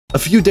A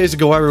few days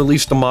ago I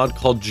released a mod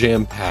called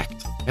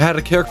Pact. It had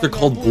a character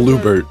called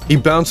Bluebert. He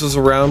bounces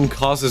around,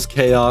 causes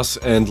chaos,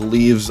 and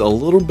leaves a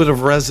little bit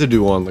of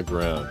residue on the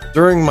ground.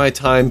 During my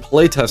time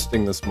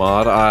playtesting this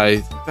mod, I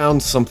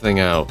found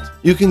something out.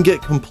 You can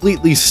get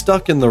completely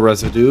stuck in the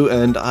residue,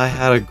 and I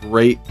had a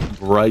great,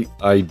 bright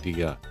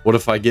idea. What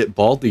if I get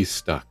Baldi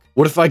stuck?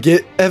 What if I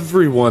get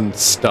everyone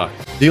stuck?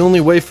 The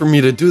only way for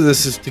me to do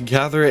this is to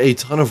gather a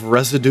ton of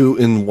residue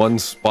in one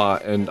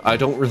spot, and I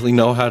don't really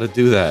know how to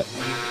do that.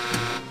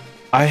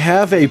 I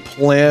have a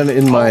plan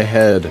in my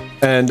head,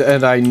 and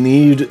I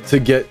need to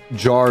get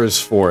jars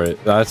for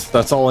it.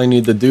 That's all I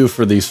need to do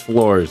for these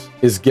floors,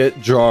 is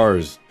get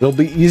jars. It'll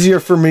be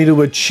easier for me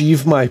to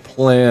achieve my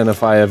plan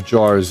if I have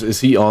jars. Is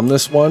he on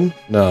this one?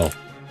 No,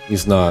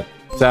 he's not.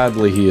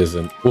 Sadly, he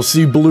isn't. We'll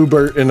see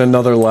Bluebert in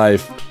another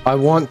life. I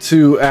want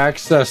to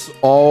access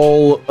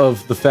all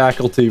of the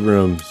faculty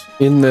rooms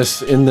in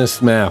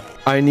this map.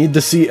 I need to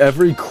see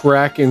every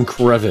crack and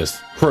crevice,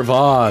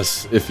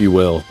 if you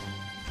will.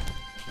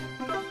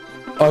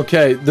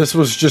 Okay, this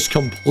was just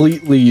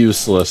completely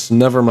useless.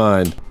 Never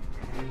mind.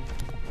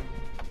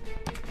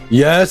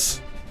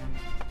 Yes!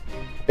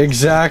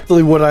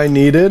 Exactly what I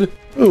needed.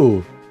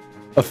 Ooh,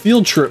 a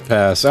field trip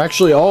pass.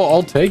 Actually,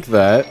 I'll take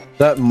that.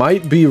 That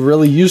might be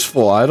really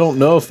useful. I don't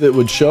know if it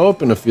would show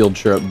up in a field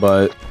trip,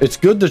 but it's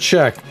good to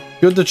check.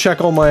 Good to check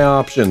all my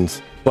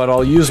options. But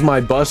I'll use my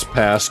bus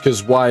pass,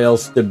 because why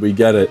else did we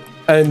get it?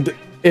 And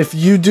if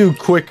you do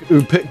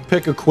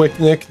pick a quick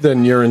nick,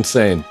 then you're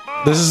insane.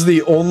 This is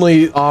the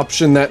only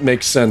option that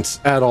makes sense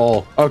at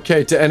all.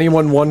 Okay, to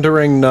anyone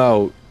wondering,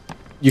 no.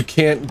 You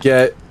can't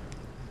get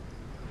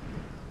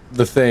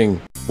the thing.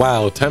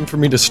 Wow, time for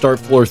me to start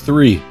floor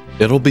 3.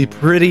 It'll be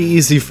pretty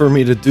easy for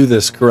me to do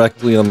this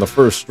correctly on the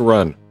first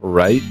run,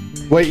 right?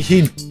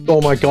 Wait,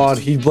 oh my god,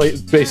 he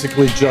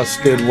basically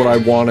just did what I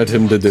wanted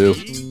him to do.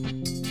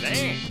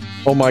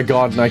 Oh my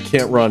god, and I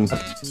can't run.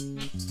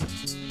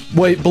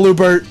 Wait,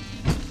 Bluebert,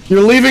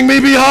 you're leaving me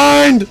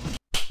behind!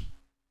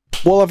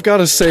 Well, I've got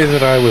to say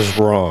that I was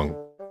wrong.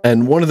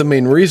 And one of the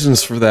main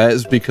reasons for that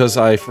is because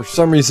I, for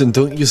some reason,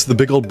 don't use the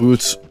big old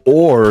boots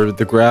or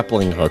the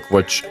grappling hook,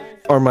 which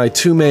are my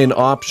two main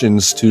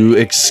options to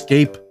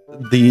escape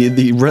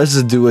the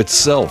residue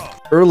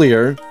itself.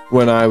 Earlier,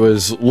 when I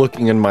was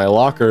looking in my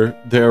locker,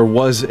 there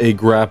was a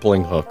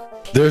grappling hook.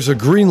 There's a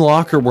green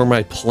locker where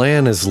my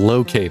plan is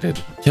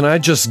located. Can I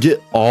just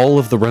get all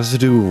of the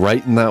residue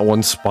right in that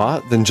one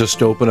spot, then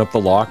just open up the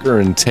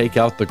locker and take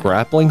out the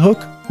grappling hook?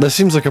 That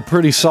seems like a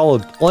pretty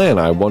solid plan.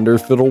 I wonder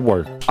if it'll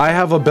work. I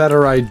have a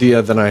better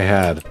idea than I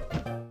had.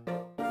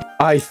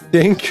 I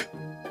think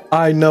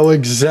I know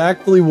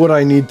exactly what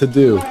I need to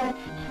do.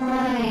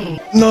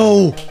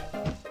 No!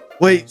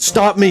 Wait,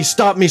 stop me,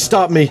 stop me,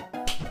 stop me!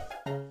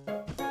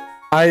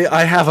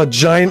 I have a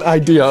giant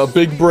idea, a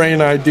big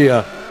brain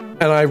idea,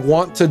 and I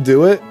want to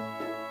do it,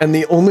 and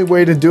the only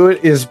way to do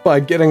it is by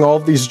getting all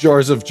these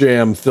jars of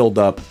jam filled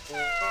up.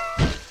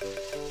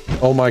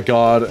 Oh my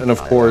god, and of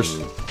course...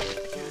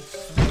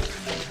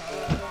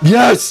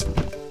 Yes!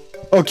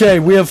 Okay,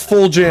 we have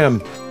full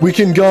jam. We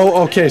can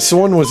go. Okay,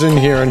 someone was in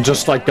here and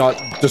just like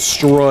got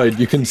destroyed.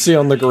 You can see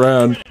on the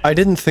ground. I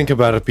didn't think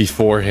about it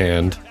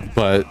beforehand,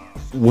 but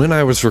when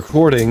I was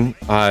recording,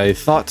 I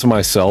thought to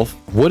myself,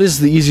 what is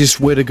the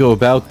easiest way to go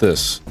about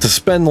this? To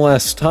spend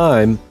less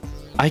time,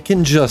 I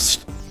can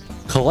just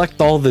collect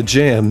all the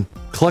jam,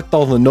 collect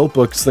all the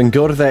notebooks, then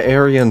go to that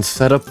area and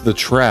set up the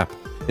trap,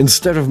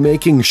 instead of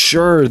making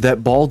sure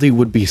that Baldi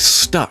would be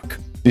stuck.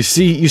 You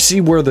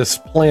see where this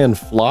plan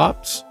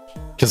flops?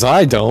 Because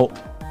I don't.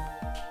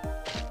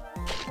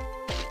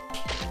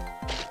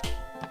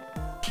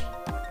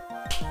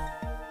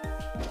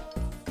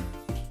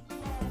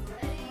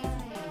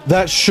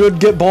 That should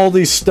get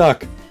Baldi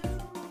stuck.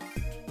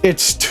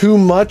 It's too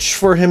much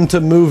for him to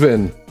move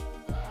in.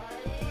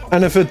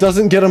 And if it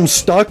doesn't get him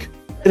stuck,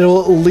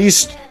 it'll at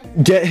least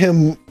get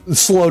him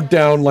slowed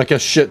down like a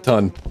shit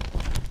ton.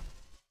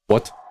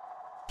 What?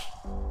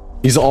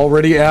 He's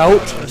already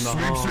out?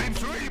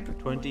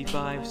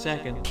 25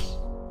 seconds.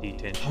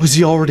 Detention. How is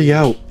he already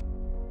out?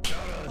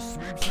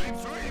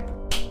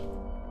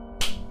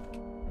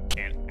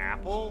 An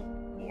apple?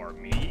 For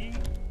me?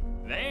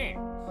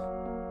 Thanks.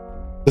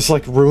 This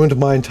like ruined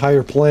my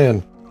entire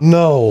plan.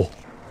 No.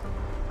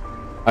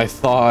 I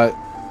thought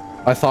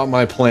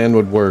my plan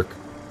would work.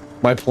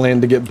 My plan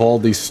to get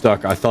Baldi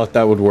stuck. I thought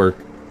that would work.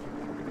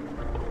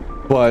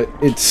 But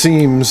it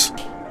seems...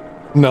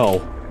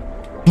 No.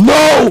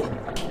 No!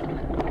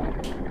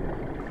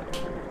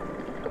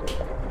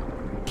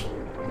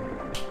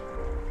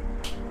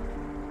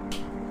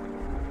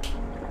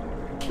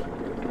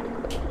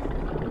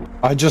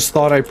 I just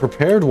thought I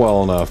prepared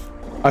well enough.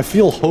 I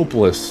feel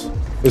hopeless,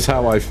 is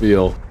how I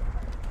feel.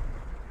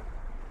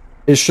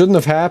 It shouldn't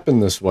have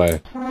happened this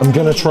way. I'm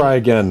gonna try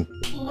again.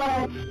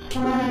 Let's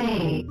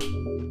play.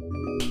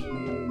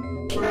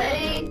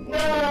 Right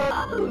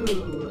now.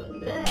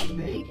 That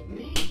makes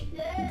me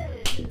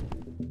dead.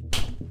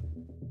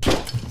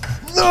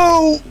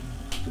 No!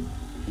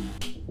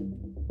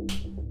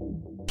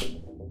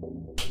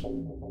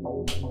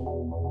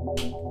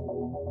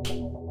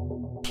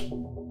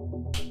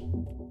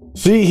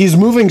 See, he's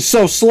moving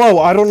so slow.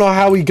 I don't know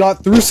how he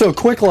got through so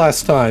quick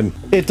last time.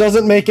 It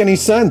doesn't make any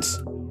sense.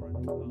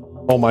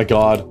 Oh my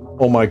god.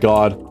 Oh my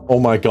god. Oh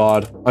my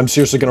god. I'm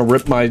seriously gonna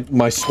rip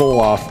my skull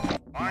off.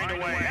 Find a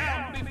way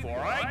out before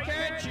I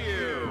catch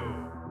you.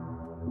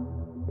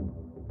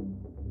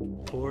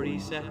 40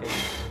 seconds.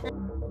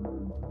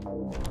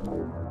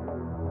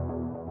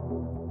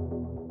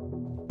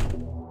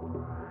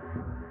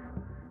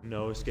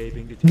 No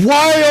escaping detection.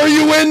 Why are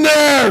you in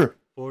there?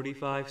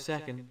 45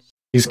 seconds.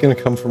 He's gonna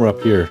come from up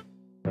here.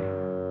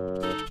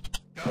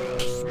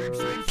 Sweep,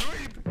 sweep,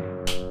 sweep.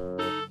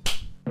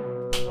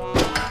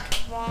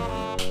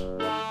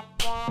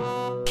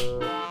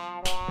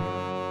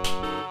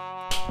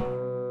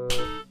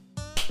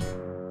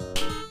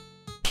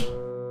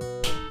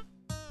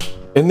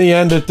 In the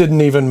end, it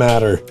didn't even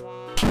matter.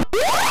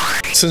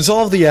 Since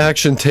all of the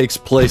action takes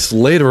place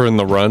later in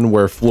the run,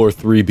 where floor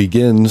 3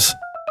 begins,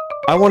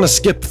 I want to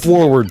skip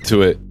forward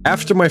to it.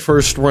 After my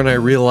first run, I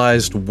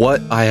realized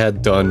what I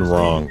had done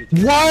wrong.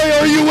 Why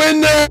are you in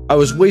there? I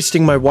was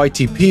wasting my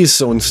YTPs,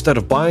 so instead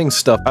of buying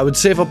stuff, I would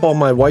save up all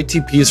my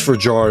YTPs for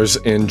jars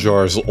and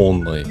jars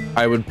only.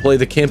 I would play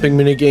the camping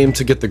minigame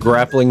to get the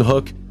grappling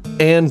hook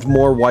and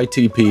more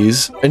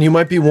YTPs, and you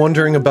might be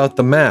wondering about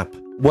the map.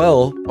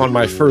 Well, on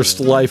my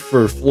first life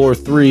for floor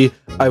 3,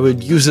 I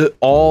would use it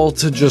all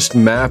to just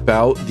map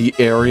out the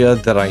area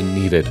that I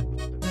needed.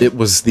 It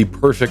was the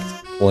perfect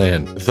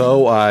plan,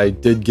 though I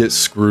did get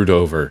screwed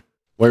over.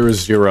 Where is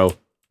 0?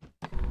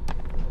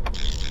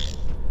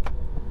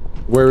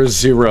 Where is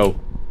 0?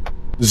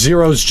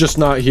 0's just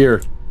not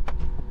here.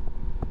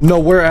 No,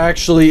 where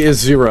actually is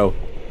 0?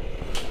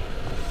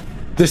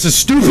 This is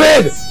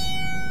stupid!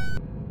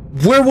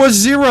 Where was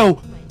 0?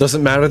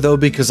 Doesn't matter though,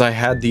 because I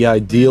had the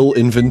ideal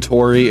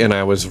inventory and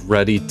I was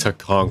ready to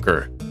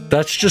conquer.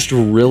 That's just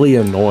really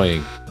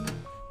annoying.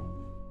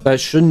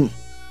 That shouldn't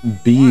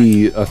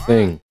be a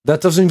thing. That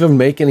doesn't even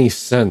make any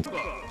sense.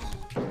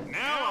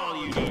 Now all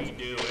you need to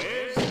do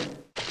is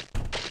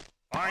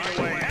find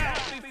a way out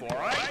before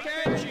I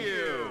catch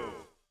you.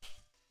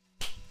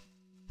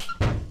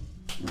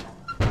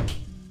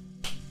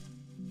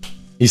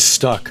 He's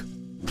stuck.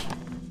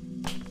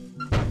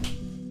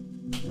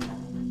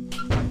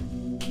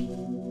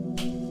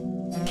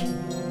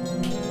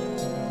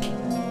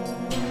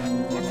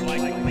 Looks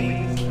like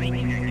Lane's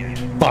leaking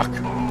again. Fuck.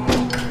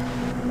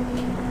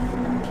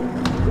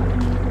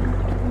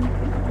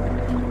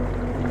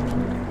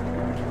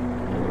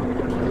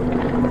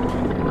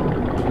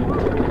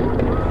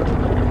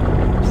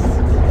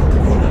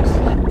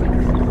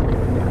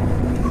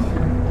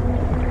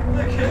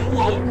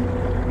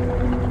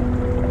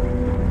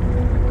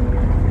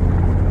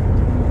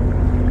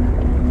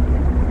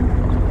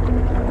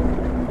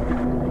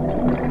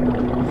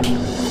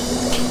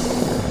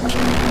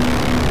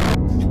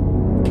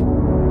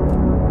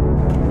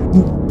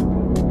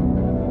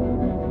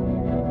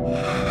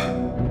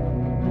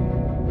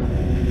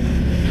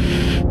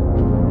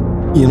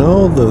 You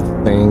know, the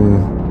thing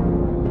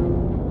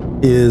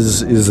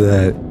is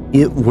that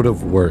it would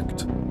have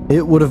worked.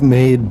 It would have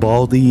made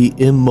Baldi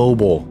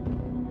immobile.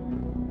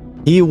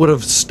 He would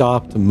have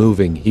stopped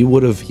moving. He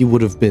would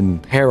have been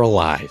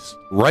paralyzed.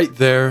 Right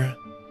there,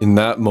 in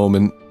that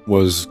moment,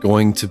 was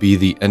going to be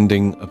the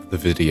ending of the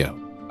video.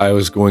 I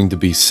was going to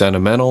be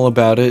sentimental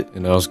about it,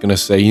 and I was going to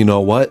say, you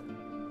know what?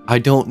 I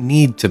don't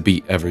need to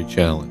beat every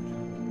challenge.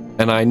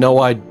 And I know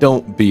I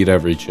don't beat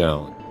every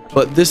challenge.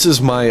 But this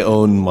is my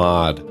own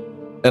mod.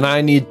 And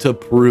I need to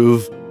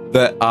prove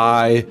that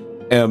I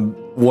am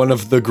one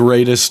of the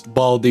greatest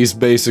Baldi's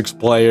Basics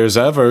players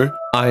ever.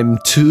 I'm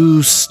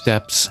 2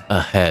 steps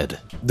ahead.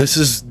 This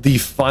is the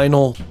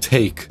final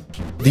take.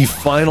 The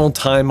final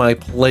time I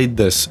played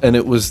this, and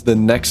it was the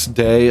next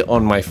day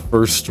on my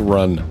first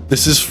run.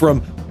 This is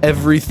from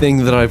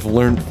everything that I've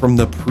learned from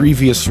the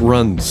previous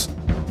runs.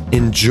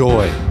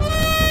 Enjoy.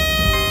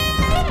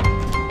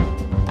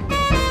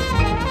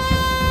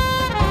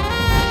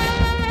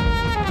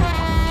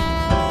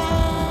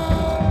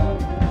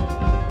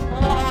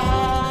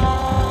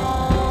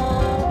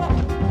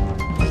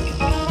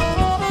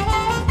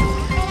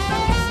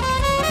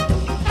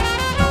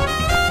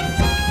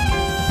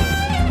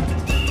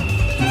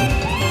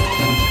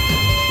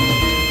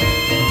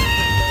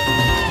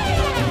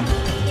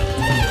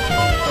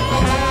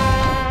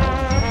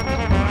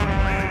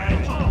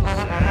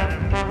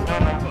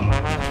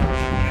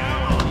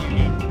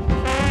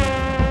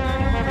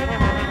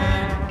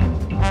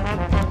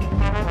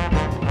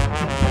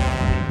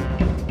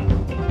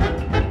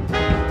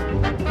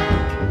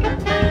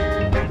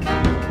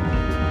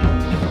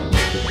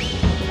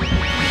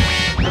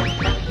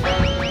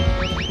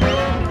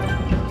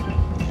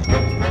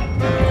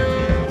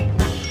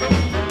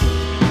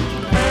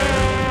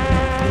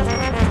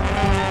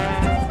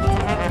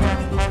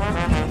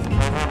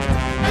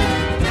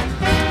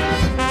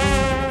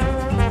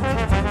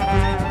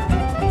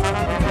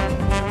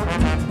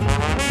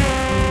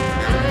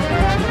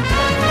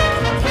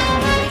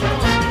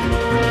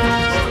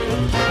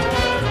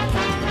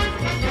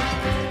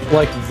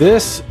 Like,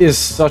 this is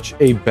such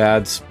a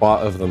bad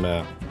spot of the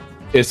map.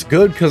 It's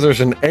good because there's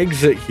an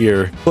exit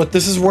here, but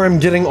this is where I'm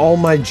getting all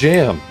my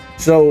jam.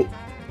 So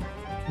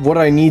what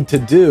I need to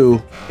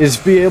do is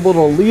be able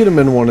to lead him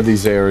in one of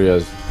these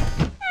areas.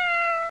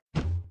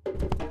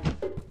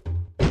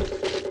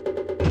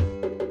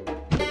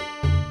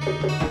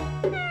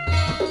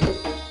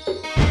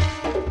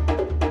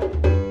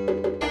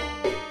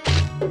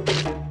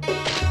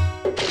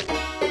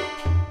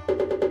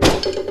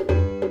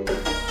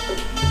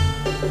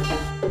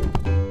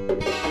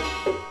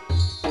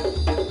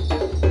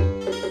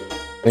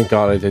 Thank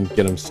God I didn't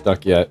get him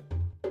stuck yet.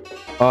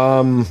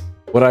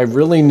 What I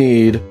really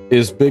need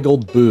is big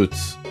old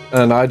boots,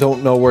 and I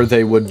don't know where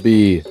they would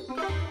be.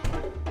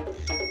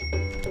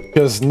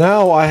 Because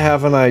now I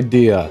have an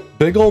idea.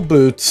 Big old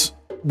boots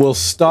will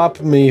stop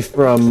me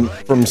from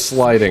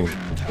sliding,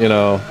 you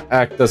know,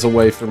 act as a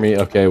way for me.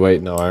 Okay,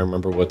 wait, no, I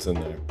remember what's in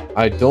there.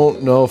 I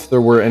don't know if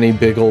there were any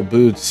big old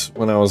boots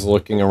when I was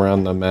looking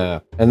around the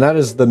map, and that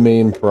is the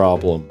main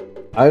problem.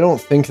 I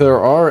don't think there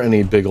are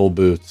any big ol'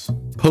 boots.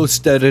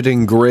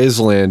 Post-editing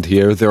Graysland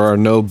here, there are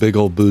no big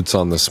ol' boots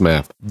on this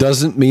map.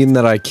 Doesn't mean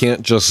that I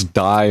can't just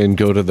die and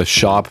go to the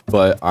shop,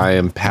 but I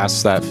am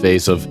past that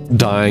phase of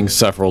dying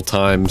several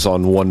times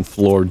on one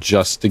floor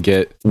just to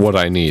get what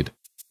I need.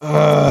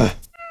 I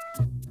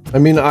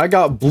mean, I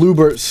got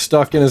Bluebert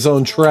stuck in his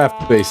own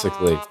trap,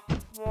 basically.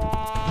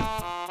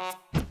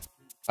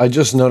 I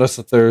just noticed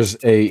that there's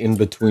a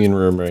in-between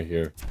room right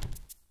here.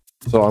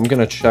 So I'm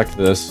gonna check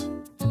this.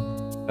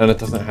 And it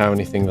doesn't have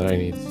anything that I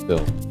need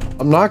still.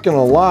 I'm not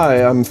gonna lie,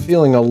 I'm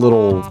feeling a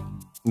little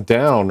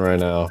down right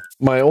now.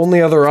 My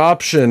only other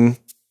option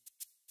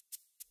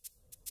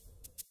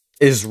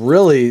is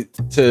really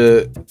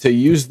to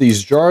use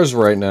these jars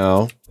right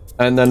now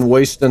and then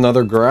waste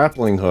another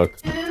grappling hook.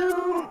 2,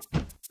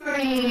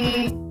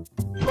 3,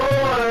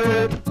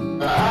 4,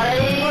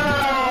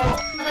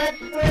 5. Let's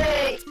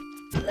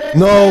break.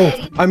 No!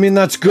 I mean,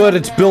 that's good,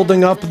 it's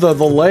building up the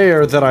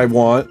layer that I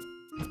want.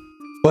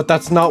 But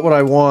that's not what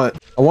I want.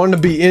 I want to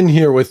be in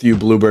here with you,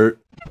 Bluebert.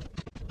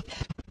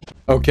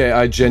 Okay,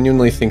 I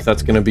genuinely think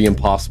that's gonna be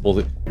impossible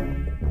to...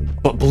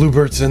 But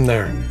Bluebert's in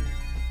there.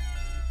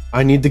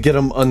 I need to get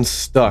him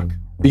unstuck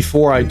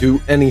before I do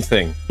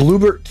anything.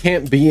 Bluebert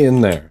can't be in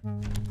there.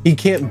 He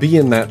can't be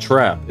in that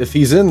trap. If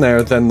he's in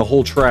there, then the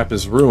whole trap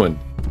is ruined.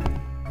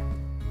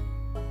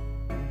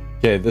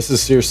 Okay, this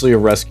is seriously a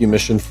rescue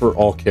mission for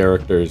all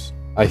characters.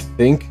 I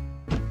think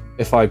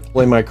if I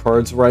play my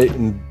cards right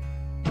and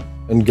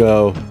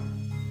go.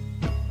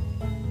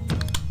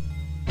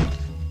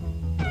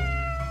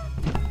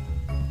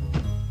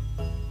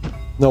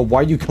 No,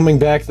 why are you coming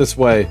back this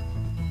way?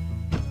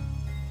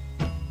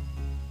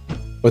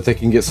 But they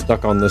can get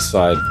stuck on this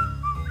side.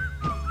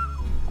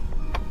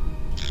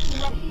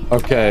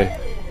 Okay.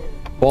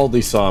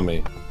 Baldi saw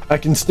me. I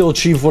can still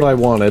achieve what I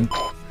wanted.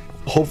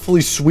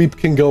 Hopefully Sweep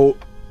can go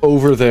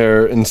over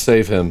there and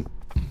save him.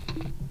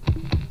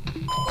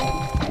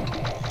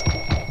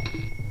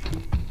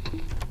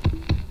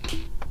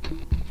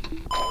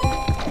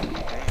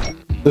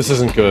 This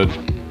isn't good.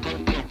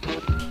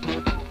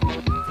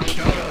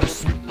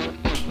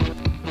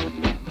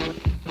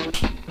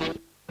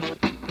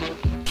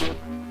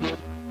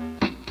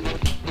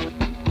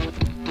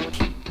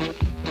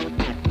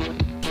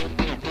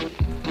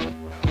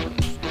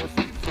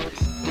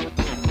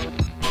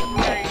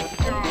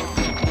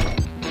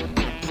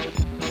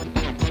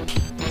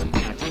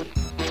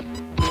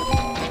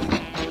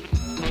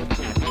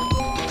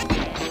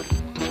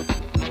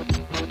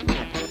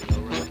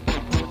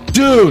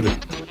 Dude!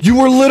 You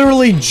were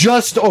literally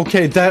just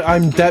okay.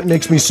 That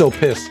makes me so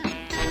pissed.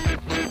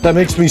 That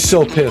makes me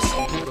so pissed.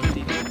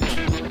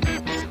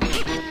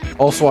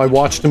 Also, I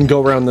watched him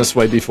go around this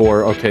way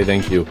before. Okay,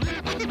 thank you.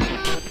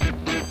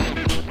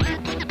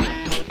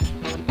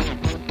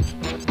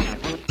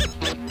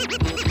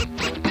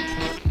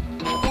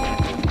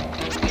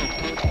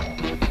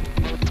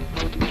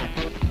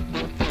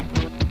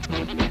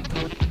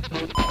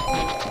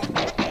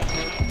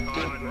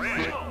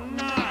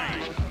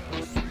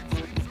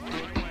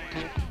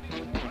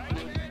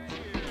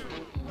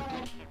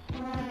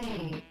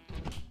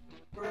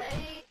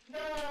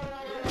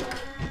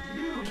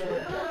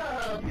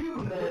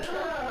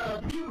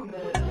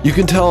 You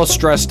can tell how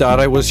stressed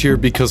out I was here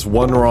because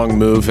one wrong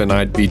move and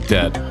I'd be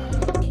dead.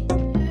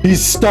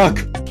 He's stuck!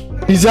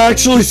 He's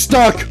actually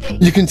stuck!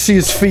 You can see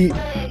his feet.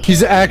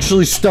 He's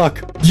actually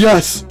stuck.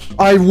 Yes!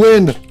 I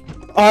win!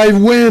 I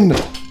win!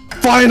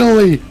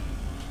 Finally!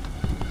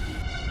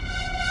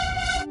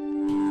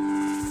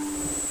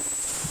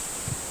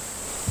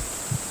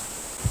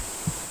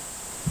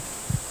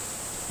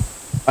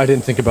 I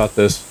didn't think about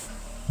this.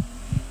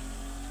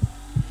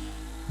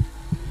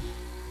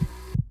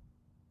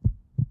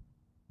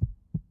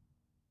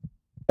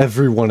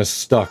 Everyone is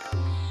stuck.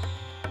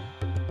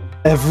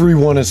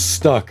 Everyone is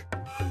stuck.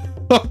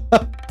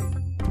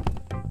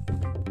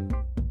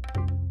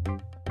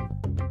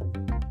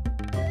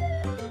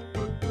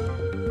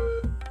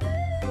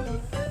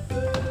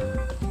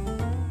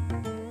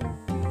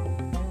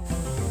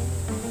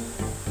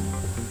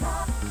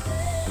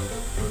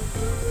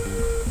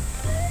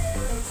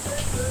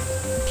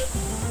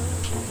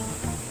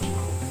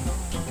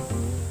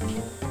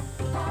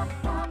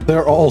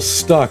 They're all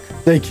stuck.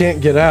 They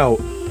can't get out.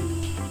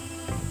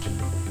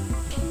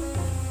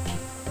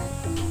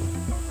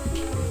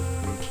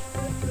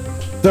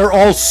 They're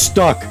all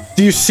stuck.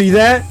 Do you see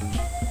that?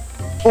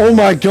 Oh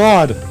my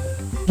god.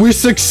 We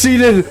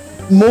succeeded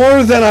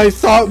more than I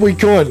thought we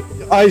could.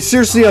 I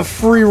seriously have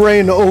free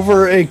reign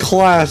over a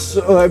class.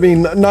 I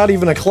mean, not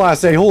even a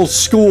class, a whole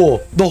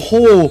school. The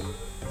whole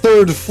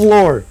 3rd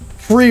floor.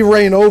 Free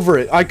reign over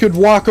it. I could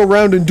walk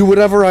around and do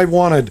whatever I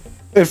wanted.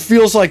 It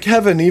feels like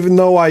heaven, even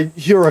though I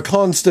hear a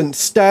constant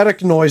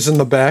static noise in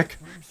the back.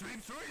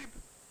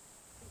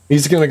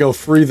 He's gonna go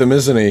free them,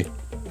 isn't he?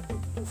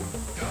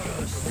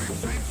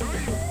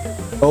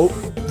 Oh,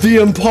 the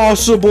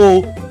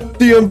impossible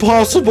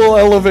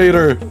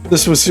elevator.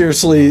 This was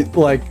seriously,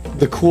 like,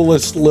 the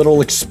coolest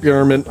little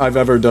experiment I've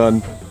ever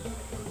done.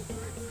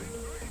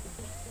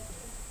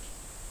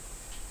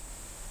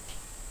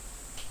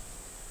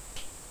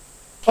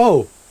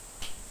 Oh,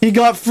 he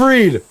got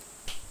freed.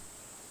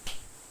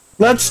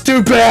 That's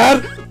too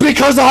bad,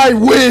 because I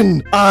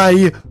win!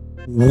 I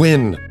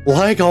win.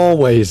 Like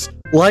always,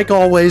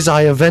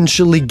 I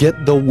eventually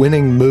get the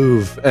winning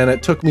move, and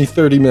it took me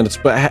 30 minutes,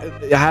 but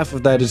half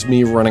of that is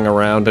me running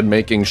around and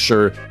making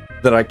sure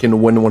that I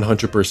can win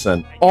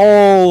 100%.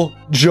 All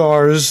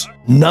jars,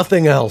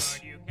 nothing else.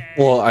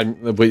 Well,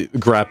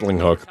 grappling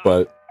hook,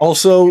 but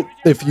also,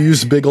 if you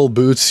use big ol'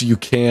 boots, you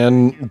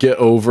can get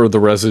over the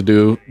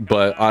residue,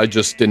 but I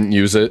just didn't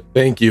use it.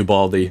 Thank you,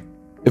 Baldi.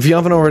 If you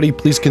haven't already,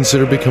 please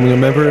consider becoming a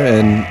member,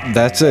 and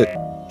that's it.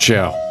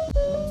 Ciao.